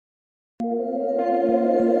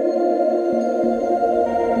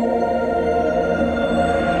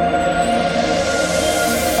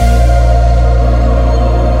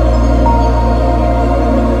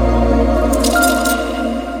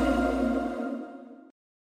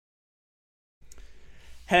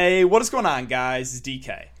Hey, what is going on, guys? It's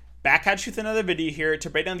DK. Back at you with another video here to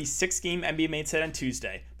break down the 6-game NBA main set on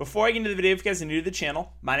Tuesday. Before I get into the video, if you guys are new to the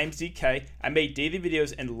channel, my name is DK. I make daily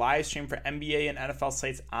videos and live stream for NBA and NFL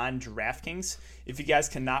sites on Draftkings. If you guys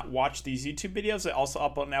cannot watch these YouTube videos, I also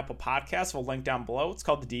upload an Apple Podcast. We'll link down below. It's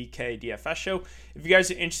called the DK DFS Show. If you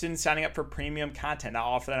guys are interested in signing up for premium content,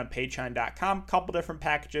 I'll offer that on patreon.com. Couple different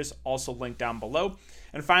packages, also linked down below.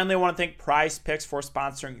 And finally, I want to thank Prize Picks for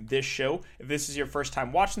sponsoring this show. If this is your first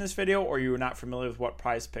time watching this video or you're not familiar with what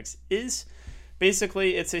Prize Picks is,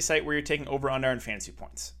 basically it's a site where you're taking over/under on fantasy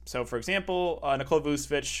points. So, for example, Nikola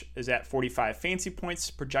Vucevic is at 45 fantasy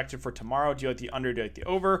points projected for tomorrow. Do you like the under? Do you like the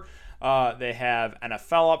over? They have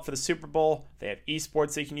NFL up for the Super Bowl. They have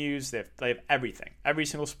esports they can use. They have everything, every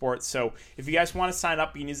single sport. So if you guys want to sign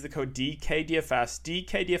up, you can use the code DKDFS.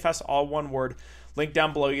 DKDFS, all one word. Link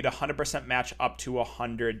down below. You get a 100% match up to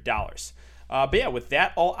 $100. But yeah, with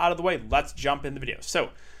that all out of the way, let's jump in the video. So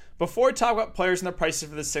before we talk about players and their prices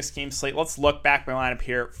for the 6-game slate, let's look back at my lineup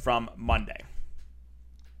here from Monday.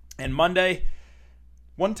 And Monday,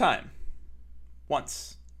 once.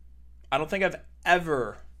 I don't think I've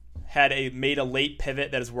ever made a late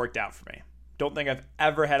pivot that has worked out for me. Don't think I've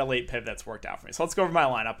ever had a late pivot that's worked out for me. So let's go over my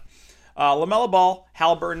lineup. LaMelo Ball,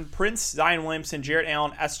 Halliburton, Prince, Zion Williamson, Jarrett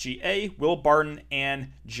Allen, SGA, Will Barton,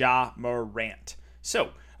 and Ja Morant.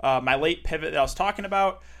 So my late pivot that I was talking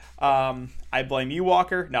about, I blame you,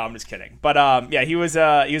 Walker. No, I'm just kidding. But yeah, he was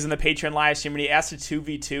in the Patreon live stream and he asked a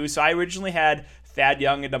 2v2. So I originally had Thad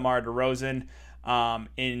Young and DeMar DeRozan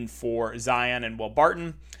in for Zion and Will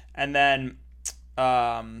Barton, and then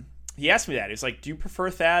he asked me that. He was like, "Do you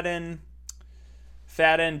prefer Thad and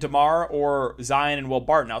DeMar or Zion and Will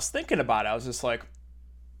Barton?" I was thinking about it. I was just like,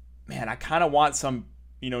 man, I kind of want some,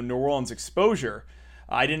 New Orleans exposure.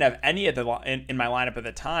 I didn't have any in my lineup at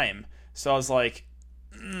the time. So I was like,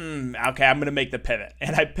 okay, I'm going to make the pivot.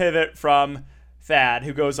 And I pivot from Thad,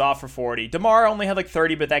 who goes off for 40. DeMar only had like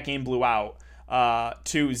 30, but that game blew out.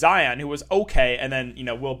 To Zion, who was okay. And then,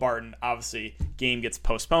 Will Barton, obviously, game gets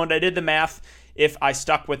postponed. I did the math. If I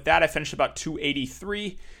stuck with that, I finished about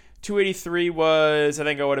 283. 283 was, I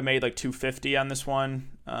think I would have made like 250 on this one.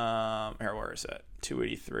 Where is it?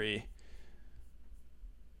 283.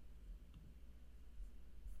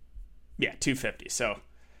 Yeah, 250. So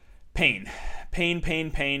pain,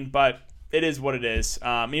 but it is what it is.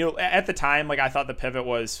 At the time, like I thought the pivot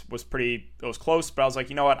was close, but I was like,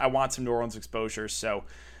 you know what? I want some New Orleans exposure. So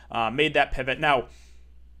made that pivot. Now,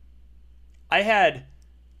 I had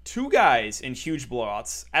two guys in huge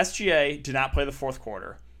blowouts. SGA did not play the fourth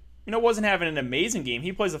quarter. Wasn't having an amazing game.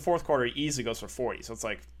 He plays the fourth quarter, he easily goes for 40. So it's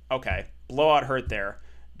like, okay, blowout hurt there.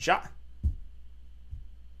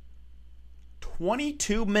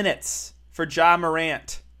 22 minutes for Ja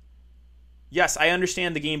Morant. Yes, I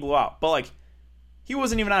understand the game blew out, but like he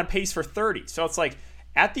wasn't even on pace for 30. So it's like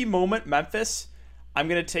at the moment, Memphis, I'm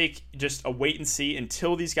going to take just a wait and see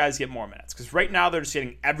until these guys get more minutes. Because right now they're just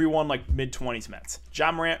getting everyone like mid-20s minutes.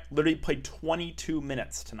 Ja Morant literally played 22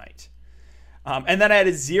 minutes tonight. And then I had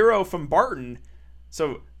a 0 from Barton.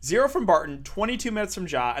 So 0 from Barton, 22 minutes from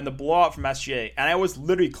Ja, and the blowout from SGA. And I was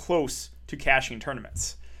literally close to cashing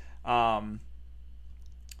tournaments. The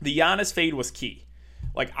Giannis fade was key.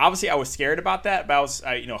 Like, obviously, I was scared about that, but I was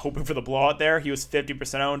hoping for the blowout there. He was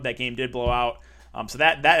 50% owned. That game did blow out. So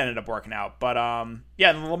that ended up working out. But,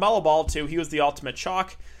 yeah, and LaMelo Ball, too. He was the ultimate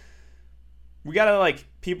chalk. We got to,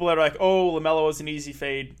 people that are like, oh, LaMelo was an easy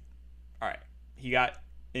fade. All right. He got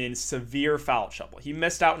in severe foul trouble. He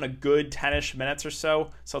missed out in a good 10-ish minutes or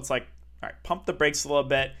so. So it's like, all right, pump the brakes a little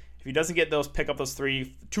bit. If he doesn't get those, pick up those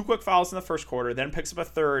two quick fouls in the first quarter, then picks up a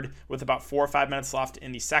third with about 4 or 5 minutes left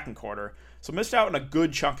in the second quarter. So missed out in a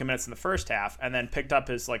good chunk of minutes in the first half, and then picked up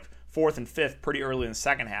his fourth and fifth pretty early in the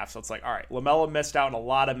second half. So it's like, all right, LaMelo missed out in a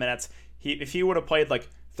lot of minutes. If he would have played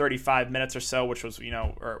 35 minutes or so, which was,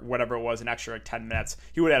 or whatever it was, an extra 10 minutes,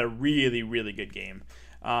 he would have had a really, really good game.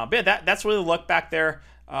 But yeah, that's really the look back there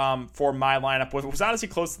for my lineup. It was honestly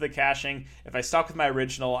close to the cashing. If I stuck with my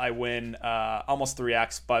original, I win almost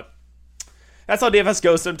 3x, but that's how DFS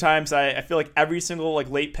goes sometimes. I feel like every single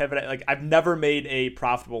late pivot, I've never made a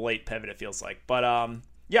profitable late pivot, it feels like. But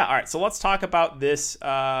yeah, all right, so let's talk about this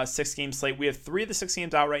 6-game slate. We have 3 of the 6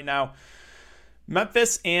 games out right now.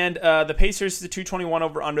 Memphis and the Pacers, the 221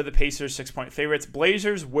 over under. The Pacers 6-point favorites.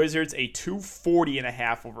 Blazers, Wizards, a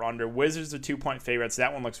 240.5 over under. Wizards, the 2-point favorites.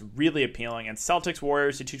 That one looks really appealing. And Celtics,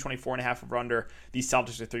 Warriors, a 224.5 over under. The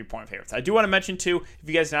Celtics are 3-point favorites. I do want to mention too, if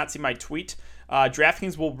you guys did not see my tweet,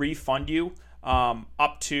 DraftKings will refund you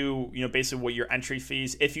up to basically what your entry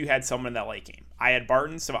fees if you had someone in that late game. I had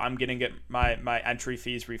Barton, so I'm going to get my entry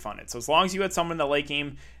fees refunded. So as long as you had someone in the late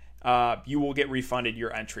game, you will get refunded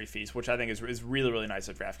your entry fees, which I think is really, really nice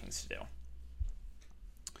of DraftKings to do.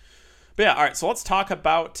 But yeah, all right, so let's talk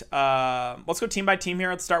about, let's go team by team here.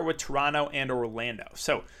 Let's start with Toronto and Orlando.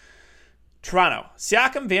 So Toronto,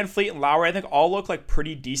 Siakam, Van Fleet, and Lowry, I think all look like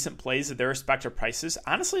pretty decent plays at their respective prices.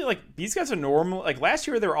 Honestly, like these guys are normal. Like last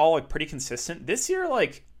year, they were all like pretty consistent. This year,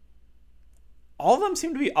 like all of them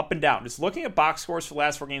seem to be up and down. Just looking at box scores for the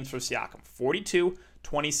last 4 games for Siakam, 42,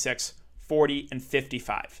 26, 40, and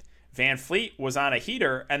 55. Van Fleet was on a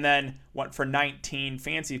heater and then went for 19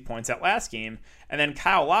 fancy points that last game. And then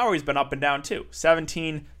Kyle Lowry's been up and down too.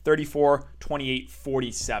 17, 34, 28,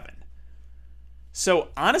 47. So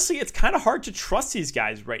honestly, it's kind of hard to trust these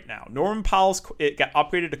guys right now. Norman Powell's it got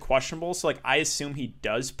upgraded to questionable, so like I assume he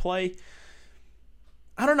does play.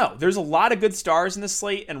 I don't know. There's a lot of good stars in this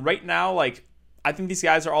slate, and right now, like I think these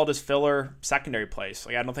guys are all just filler secondary plays.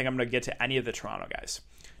 Like I don't think I'm going to get to any of the Toronto guys.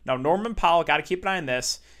 Now Norman Powell, got to keep an eye on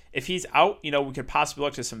this. If he's out, we could possibly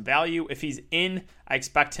look to some value. If he's in, I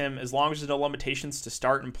expect him, as long as there's no limitations, to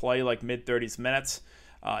start and play like mid-30s minutes.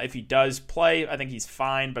 If he does play, I think he's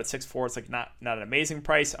fine, but at 6'4", it's like not an amazing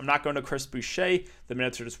price. I'm not going to Chris Boucher. The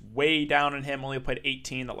minutes are just way down on him. Only played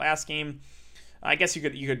 18 the last game. I guess you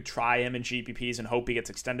could try him in GPPs and hope he gets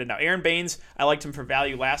extended. Now, Aaron Baines, I liked him for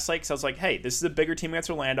value last night because I was like, hey, this is a bigger team against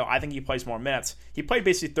Orlando. I think he plays more minutes. He played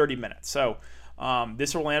basically 30 minutes. So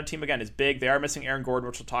this Orlando team, again, is big. They are missing Aaron Gordon,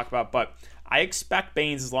 which we'll talk about. But I expect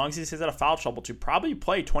Baines, as long as he stays out of foul trouble, to probably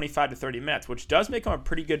play 25 to 30 minutes, which does make him a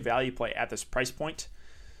pretty good value play at this price point.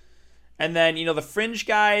 And then, the fringe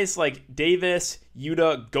guys like Davis,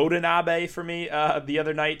 Yuta, Godanabe for me the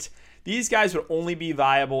other night. These guys would only be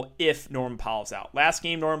viable if Norman Powell's out. Last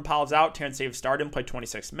game, Norman Powell's out. Terrence Davis started and played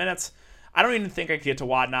 26 minutes. I don't even think I could get to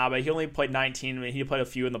Watanabe. He only played 19. I mean, he played a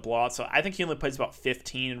few in the blowout. So I think he only plays about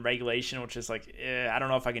 15 in regulation, which is like, I don't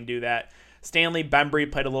know if I can do that. Stanley,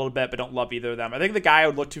 Bembry played a little bit, but don't love either of them. I think the guy I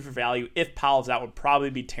would look to for value if Powell's out would probably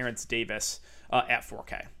be Terrence Davis at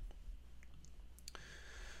 4K.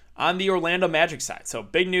 On the Orlando Magic side, so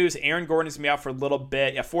big news, Aaron Gordon is going to be out for a little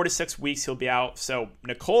bit. Yeah, 4 to 6 weeks he'll be out. So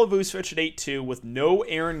Nikola Vucevic at 8-2 with no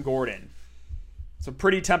Aaron Gordon. It's a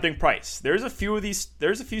pretty tempting price. There's a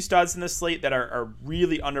few studs in this slate that are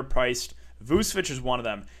really underpriced. Vucevic is one of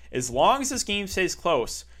them. As long as this game stays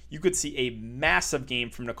close, you could see a massive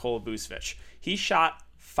game from Nikola Vucevic. He shot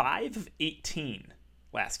 5 of 18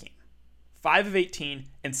 last game. 5 of 18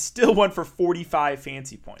 and still went for 45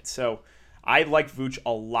 fancy points. So I like Vooch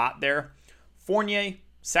a lot there. Fournier,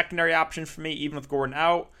 secondary option for me, even with Gordon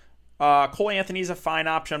out. Cole Anthony's a fine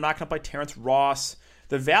option. I'm not going to play Terrence Ross.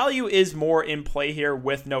 The value is more in play here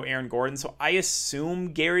with no Aaron Gordon, so I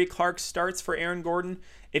assume Gary Clark starts for Aaron Gordon.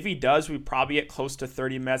 If he does, we probably get close to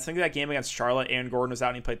 30 minutes. I think that game against Charlotte, Aaron Gordon was out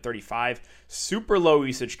and he played 35. Super low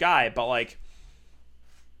usage guy, but like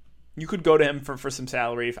you could go to him for some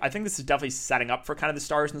salary. I think this is definitely setting up for kind of the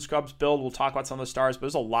stars and scrubs build. We'll talk about some of the stars, but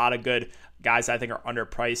there's a lot of good guys I think are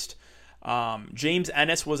underpriced. James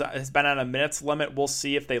Ennis has been on a minutes limit. We'll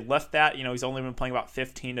see if they lift that. He's only been playing about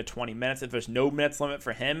 15 to 20 minutes. If there's no minutes limit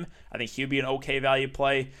for him, I think he'd be an okay value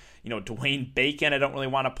play. Dwayne Bacon, I don't really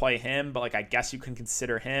want to play him, but I guess you can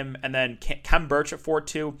consider him. And then Kem Birch at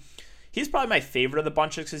 4-2. He's probably my favorite of the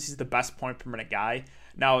bunch because he's the best point per minute guy.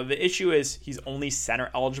 Now, the issue is he's only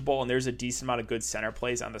center eligible, and there's a decent amount of good center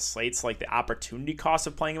plays on the slate. So, the opportunity cost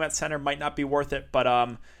of playing him at center might not be worth it.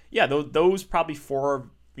 But, yeah, those probably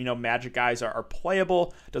 4 Magic guys are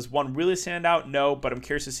playable. Does one really stand out? No, but I'm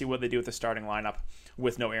curious to see what they do with the starting lineup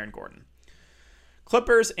with no Aaron Gordon.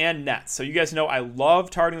 Clippers and Nets. So you guys know I love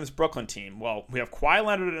targeting this Brooklyn team. Well, we have Kawhi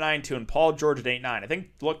Leonard at 9-2 and Paul George at 8-9. I think,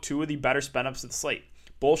 look, 2 of the better spend-ups of the slate.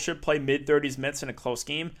 Both should play mid-30s minutes in a close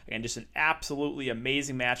game. Again, just an absolutely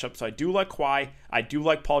amazing matchup. So I do like Kawhi. I do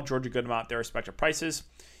like Paul George a good amount at their respective prices.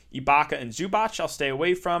 Ibaka and Zubac I'll stay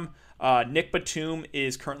away from. Nick Batum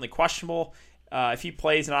is currently questionable. If he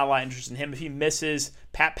plays, not a lot of interest in him. If he misses,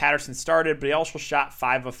 Pat Patterson started, but he also shot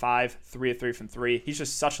 5 of 5, 3 of 3 from 3. He's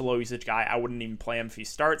just such a low usage guy. I wouldn't even play him if he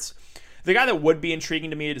starts. The guy that would be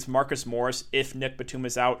intriguing to me is Marcus Morris if Nick Batum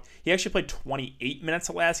is out. He actually played 28 minutes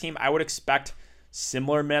the last game. I would expect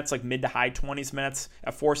similar minutes, like mid to high 20s minutes.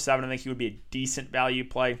 At 4-7, I think he would be a decent value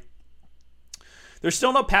play. There's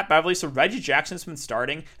still no Pat Beverly, so Reggie Jackson's been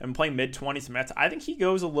starting and playing mid-20s minutes. I think he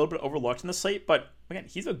goes a little bit overlooked in the slate, but again,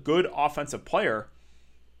 he's a good offensive player.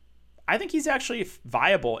 I think he's actually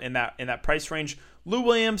viable in that price range. Lou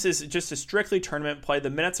Williams is just a strictly tournament play.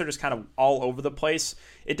 The minutes are just kind of all over the place.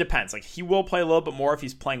 It depends. He will play a little bit more if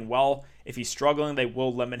he's playing well. If he's struggling, they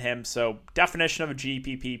will limit him. So definition of a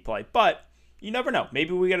GPP play. But you never know.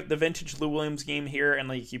 Maybe we get the vintage Lou Williams game here, and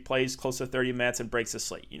like he plays close to 30 minutes and breaks the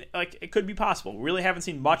slate. Like it could be possible. We really haven't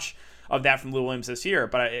seen much of that from Lou Williams this year,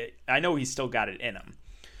 but I know he's still got it in him.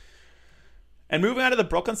 And moving on to the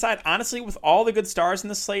Brooklyn side, honestly, with all the good stars in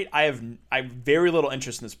the slate, I have very little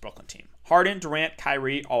interest in this Brooklyn team. Harden, Durant,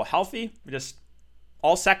 Kyrie, all healthy, just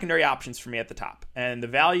all secondary options for me at the top. And the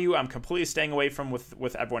value I'm completely staying away from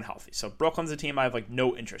with everyone healthy. So Brooklyn's a team I have like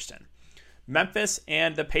no interest in. Memphis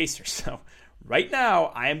and the Pacers. So right now,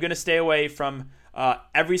 I am going to stay away from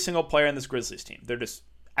every single player in this Grizzlies team.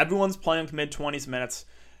 Everyone's playing mid-20s minutes.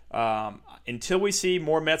 Until we see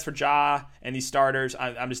more minutes for Ja and these starters,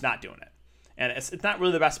 I'm just not doing it. And it's not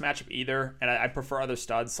really the best matchup either, and I prefer other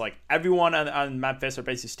studs. Like, everyone on Memphis are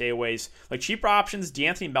basically stayaways. Like, cheaper options,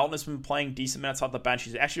 D'Anthony Melton has been playing decent minutes off the bench.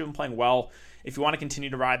 He's actually been playing well. If you want to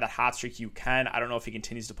continue to ride that hot streak, you can. I don't know if he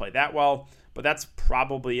continues to play that well, but that's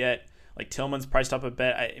probably it. Like, Tillman's priced up a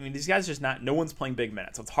bit. I mean, these guys are just no one's playing big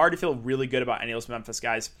minutes. So it's hard to feel really good about any of those Memphis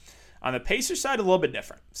guys. On the Pacers side, a little bit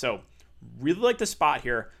different. So, really like the spot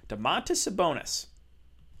here. Domantas Sabonis,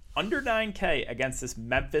 under 9K against this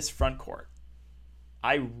Memphis front court.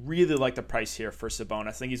 I really like the price here for Sabonis.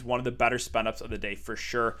 I think he's one of the better spend-ups of the day for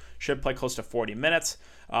sure. Should play close to 40 minutes.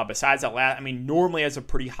 Besides that, normally has a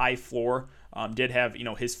pretty high floor. Did have,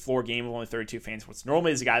 his floor game of only 32 fans, which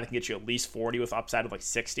normally is a guy that can get you at least 40 with upside of like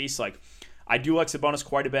 60. So, I do like Sabonis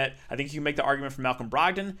quite a bit. I think you can make the argument for Malcolm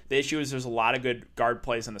Brogdon. The issue is there's a lot of good guard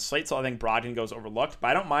plays on the slate, so I think Brogdon goes overlooked. But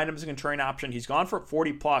I don't mind him as a contrarian option. He's gone for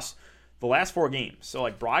 40-plus the last 4 games. So,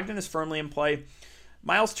 Brogdon is firmly in play.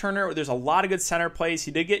 Miles Turner, there's a lot of good center plays.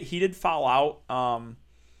 He did foul out.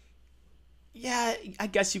 Yeah, I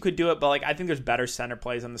guess you could do it, but I think there's better center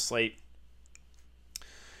plays on the slate.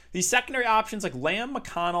 These secondary options like Lamb,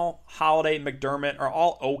 McConnell, Holiday, McDermott are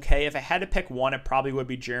all okay. If I had to pick one, it probably would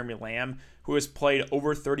be Jeremy Lamb, who has played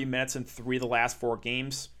over 30 minutes in 3 of the last 4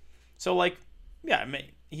 games. So,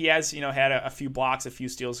 he has, had a few blocks, a few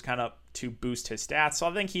steals kind of to boost his stats. So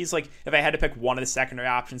I think he's if I had to pick one of the secondary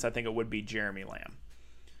options, I think it would be Jeremy Lamb.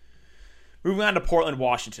 Moving on to Portland,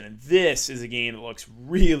 Washington, and this is a game that looks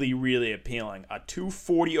really, really appealing. A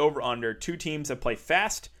 240 over-under, 2 teams that play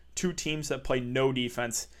fast, 2 teams that play no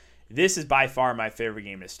defense. This is by far my favorite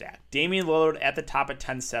game to stat. Damian Lillard at the top at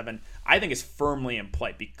 10-7, I think is firmly in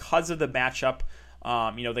play because of the matchup.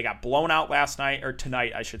 They got blown out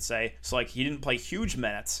tonight, I should say. So, he didn't play huge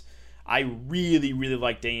minutes. I really, really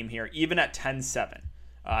like Dame here, even at 10-7.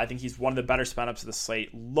 I think he's one of the better spin-ups of the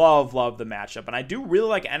slate. Love the matchup. And I do really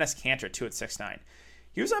like Enes Kanter, too, at 6'9".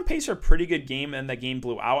 He was on pace for a pretty good game, and that game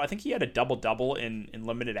blew out. I think he had a double-double in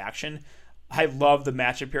limited action. I love the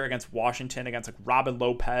matchup here against Washington, against Robin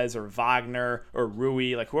Lopez or Wagner or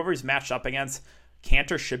Rui. Whoever he's matched up against,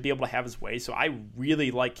 Kanter should be able to have his way. So I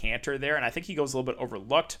really like Kanter there, and I think he goes a little bit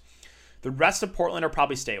overlooked. The rest of Portland are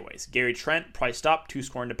probably stayaways. Gary Trent, priced up,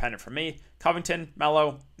 2-score independent for me. Covington,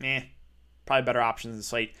 Melo, probably better options in the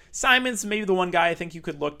slate. Simon's maybe the one guy I think you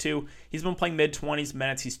could look to. He's been playing mid-20s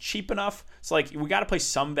minutes. He's cheap enough. So, we got to play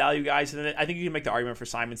some value guys. And I think you can make the argument for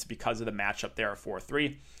Simons because of the matchup there at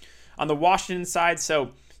 4-3. On the Washington side,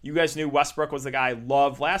 so you guys knew Westbrook was the guy I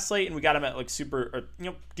loved last slate, and we got him at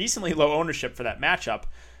decently low ownership for that matchup.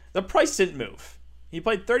 The price didn't move. He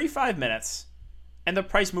played 35 minutes, and the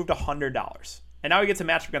price moved $100. And now he gets a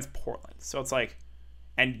matchup against Portland. So it's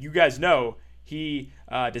and you guys know he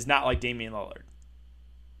does not like Damian Lillard.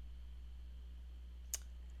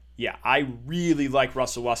 Yeah, I really like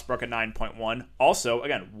Russell Westbrook at 9.1. Also,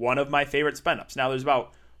 again, one of my favorite spend-ups. Now, there's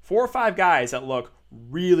about 4 or 5 guys that look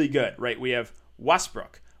really good, right? We have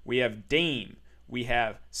Westbrook. We have Dame. We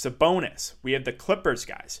have Sabonis. We have the Clippers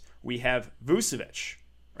guys. We have Vucevic,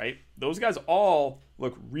 right? Those guys all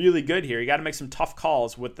look really good here. You got to make some tough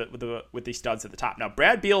calls with the studs at the top. Now,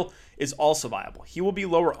 Brad Beal is also viable. He will be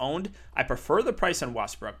lower owned. I prefer the price on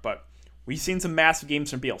Westbrook, but we've seen some massive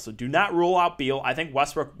games from Beal, so do not rule out Beal. I think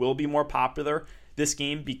Westbrook will be more popular this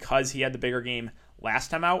game because he had the bigger game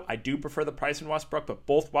last time out. I do prefer the price on Westbrook, but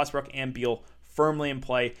both Westbrook and Beal firmly in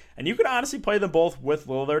play. And you could honestly play them both with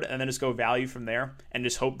Lillard and then just go value from there and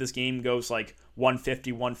just hope this game goes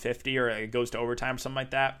 150, or it goes to overtime or something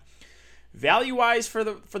like that. Value-wise for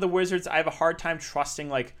the Wizards, I have a hard time trusting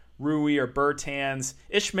Rui or Bertans.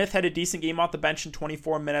 Ish Smith had a decent game off the bench in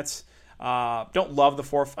 24 minutes. Don't love the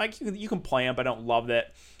 4. You can play him, but I don't love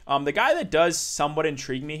it. The guy that does somewhat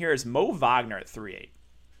intrigue me here is Mo Wagner at 3.8.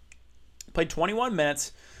 Played 21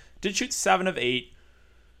 minutes, did shoot 7 of 8.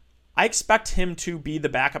 I expect him to be the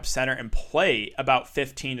backup center and play about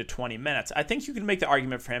 15 to 20 minutes. I think you can make the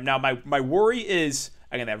argument for him. Now, my worry is,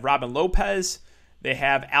 again, they have Robin Lopez. They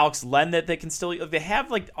have Alex Len that they can still. They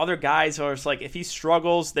have like other guys who are just like if he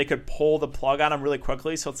struggles, they could pull the plug on him really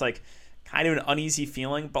quickly. So it's like kind of an uneasy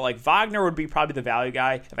feeling. But like Wagner would be probably the value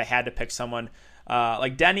guy if I had to pick someone.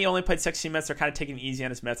 Like Denny only played 16 minutes. They're kind of taking it easy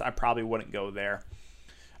on his minutes. I probably wouldn't go there.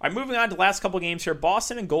 All right, moving on to the last couple games here.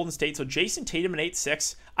 Boston and Golden State. So Jason Tatum at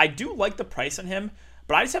 8.6. I do like the price on him,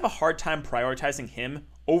 but I just have a hard time prioritizing him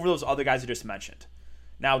over those other guys I just mentioned.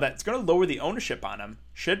 Now, that's going to lower the ownership on him.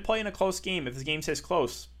 Should play in a close game if the game stays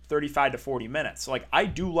close, 35 to 40 minutes. So, like, I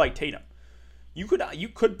do like Tatum. You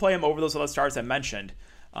could play him over those other stars I mentioned.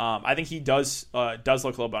 I think he does look a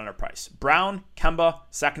little bit underpriced. Brown, Kemba,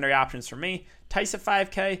 secondary options for me. Tice at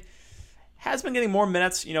 5K has been getting more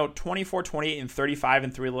minutes. 24, 28, and 35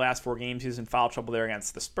 in 3 of the last 4 games. He's in foul trouble there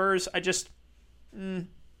against the Spurs. I think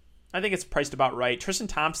it's priced about right. Tristan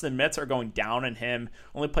Thompson, the minutes are going down in him.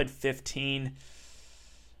 Only played 15.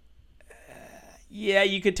 Yeah,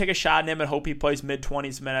 you could take a shot at him and hope he plays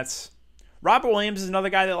mid-20s minutes. Robert Williams is another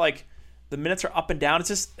guy that, like, the minutes are up and down. It's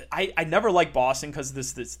just, I never like Boston because of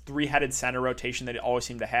this three-headed center rotation that they always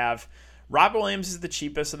seem to have. Robert Williams is the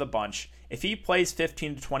cheapest of the bunch. If he plays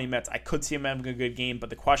 15 to 20 minutes, I could see him having a good game, but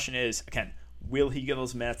the question is, again, will he get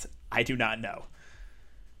those minutes? I do not know.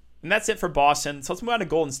 And that's it for Boston. So let's move on to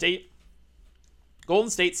Golden State.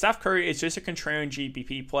 Golden State, Steph Curry is just a contrarian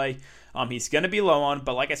GPP play. He's going to be low on,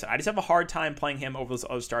 but like I said, I just have a hard time playing him over those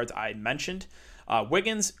other stars I mentioned.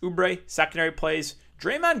 Wiggins, Oubre, secondary plays.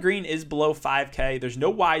 Draymond Green is below 5K. There's no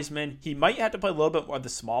Wiseman. He might have to play a little bit more of the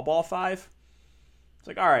small ball 5. It's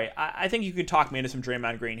like, all right, I think you can talk me into some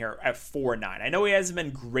Draymond Green here at 4.9. I know he hasn't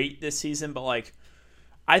been great this season, but like,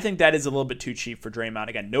 I think that is a little bit too cheap for Draymond.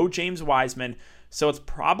 Again, no James Wiseman. So it's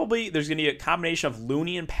probably, there's going to be a combination of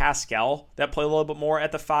Looney and Pascal that play a little bit more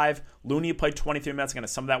at the 5. Looney played 23 minutes. Again,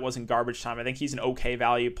 some of that was in garbage time. I think he's an okay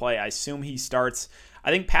value play. I assume he starts.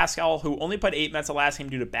 I think Pascal, who only played 8 minutes the last game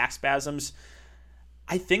due to back spasms,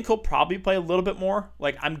 I think he'll probably play a little bit more.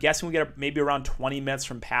 Like, I'm guessing we get maybe around 20 minutes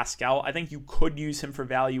from Pascal. I think you could use him for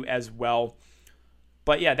value as well.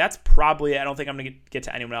 But yeah, that's probably it. I don't think I'm going to get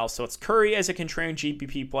to anyone else. So it's Curry as a contrarian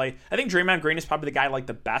GPP play. I think Draymond Green is probably the guy I like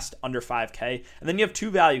the best under 5K. And then you have 2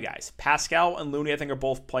 value guys. Pascal and Looney, I think, are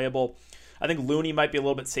both playable. I think Looney might be a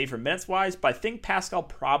little bit safer minutes-wise, but I think Pascal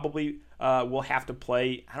probably will have to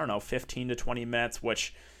play, 15 to 20 minutes,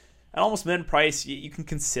 which at almost mid-price, you can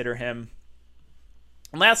consider him.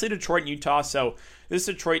 And lastly, Detroit and Utah. So this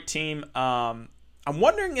Detroit team, I'm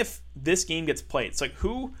wondering if this game gets played. It's like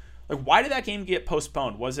why did that game get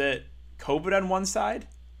postponed? Was it COVID on one side?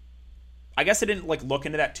 I guess I didn't look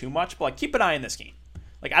into that too much, but keep an eye on this game.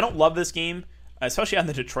 I don't love this game, especially on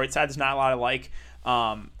the Detroit side. There's not a lot I like.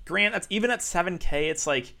 Grant, that's even at 7K. It's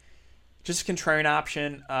just a contrarian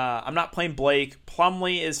option. I'm not playing Blake.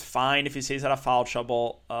 Plumlee is fine if he stays out of foul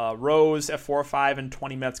trouble. Rose at 4 or 5 and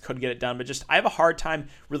 20 minutes could get it done, but I have a hard time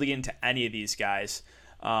really getting to any of these guys.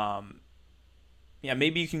 Yeah,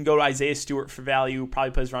 maybe you can go to Isaiah Stewart for value.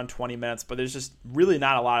 Probably plays around 20 minutes, but there's just really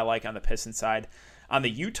not a lot I like on the Pistons side. On the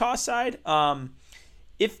Utah side,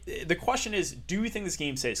 if the question is, do you think this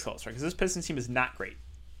game stays close? Right, because this Pistons team is not great.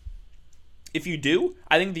 If you do,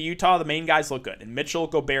 I think the main guys look good, and Mitchell,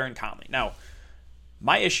 Gobert, and Conley. Now,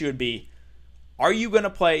 my issue would be, are you going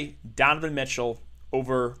to play Donovan Mitchell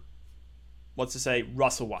over, let's just say,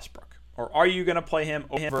 Russell Westbrook? Or are you going to play him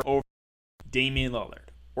over Damian Lillard?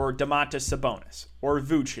 Or Domantas Sabonis, or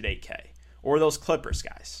Vooch at 8K, or those Clippers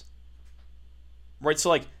guys, right?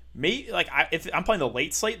 So if I'm playing the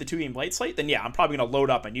late slate, the 2-game late slate, then yeah, I'm probably going to load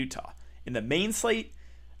up on Utah. In the main slate,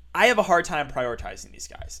 I have a hard time prioritizing these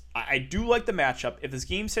guys. I do like the matchup. If this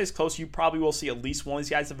game stays close, you probably will see at least one of these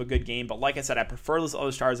guys have a good game. But like I said, I prefer those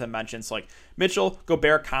other stars I mentioned. So Mitchell,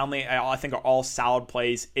 Gobert, Conley, I think are all solid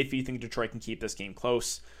plays if you think Detroit can keep this game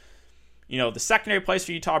close. The secondary plays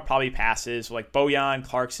for Utah probably passes, Bojan,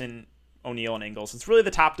 Clarkson, O'Neal, and Ingles. It's really the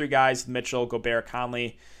top 3 guys, Mitchell, Gobert,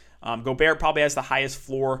 Conley. Gobert probably has the highest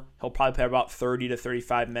floor. He'll probably play about 30 to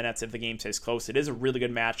 35 minutes if the game stays close. It is a really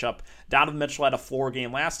good matchup. Donovan Mitchell had a floor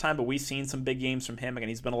game last time, but we've seen some big games from him. Again,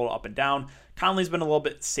 he's been a little up and down. Conley's been a little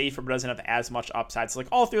bit safer, but doesn't have as much upside. So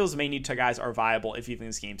all 3 of those main Utah guys are viable if you think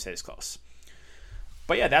this game stays close.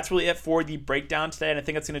 But yeah, that's really it for the breakdown today, and I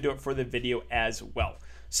think that's going to do it for the video as well.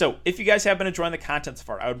 So if you guys have been enjoying the content so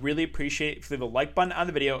far, I would really appreciate if you leave a like button on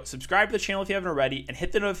the video, subscribe to the channel if you haven't already, and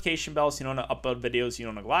hit the notification bell so you know when I upload videos you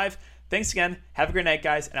don't know live. Thanks again. Have a great night,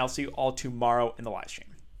 guys, and I'll see you all tomorrow in the live stream.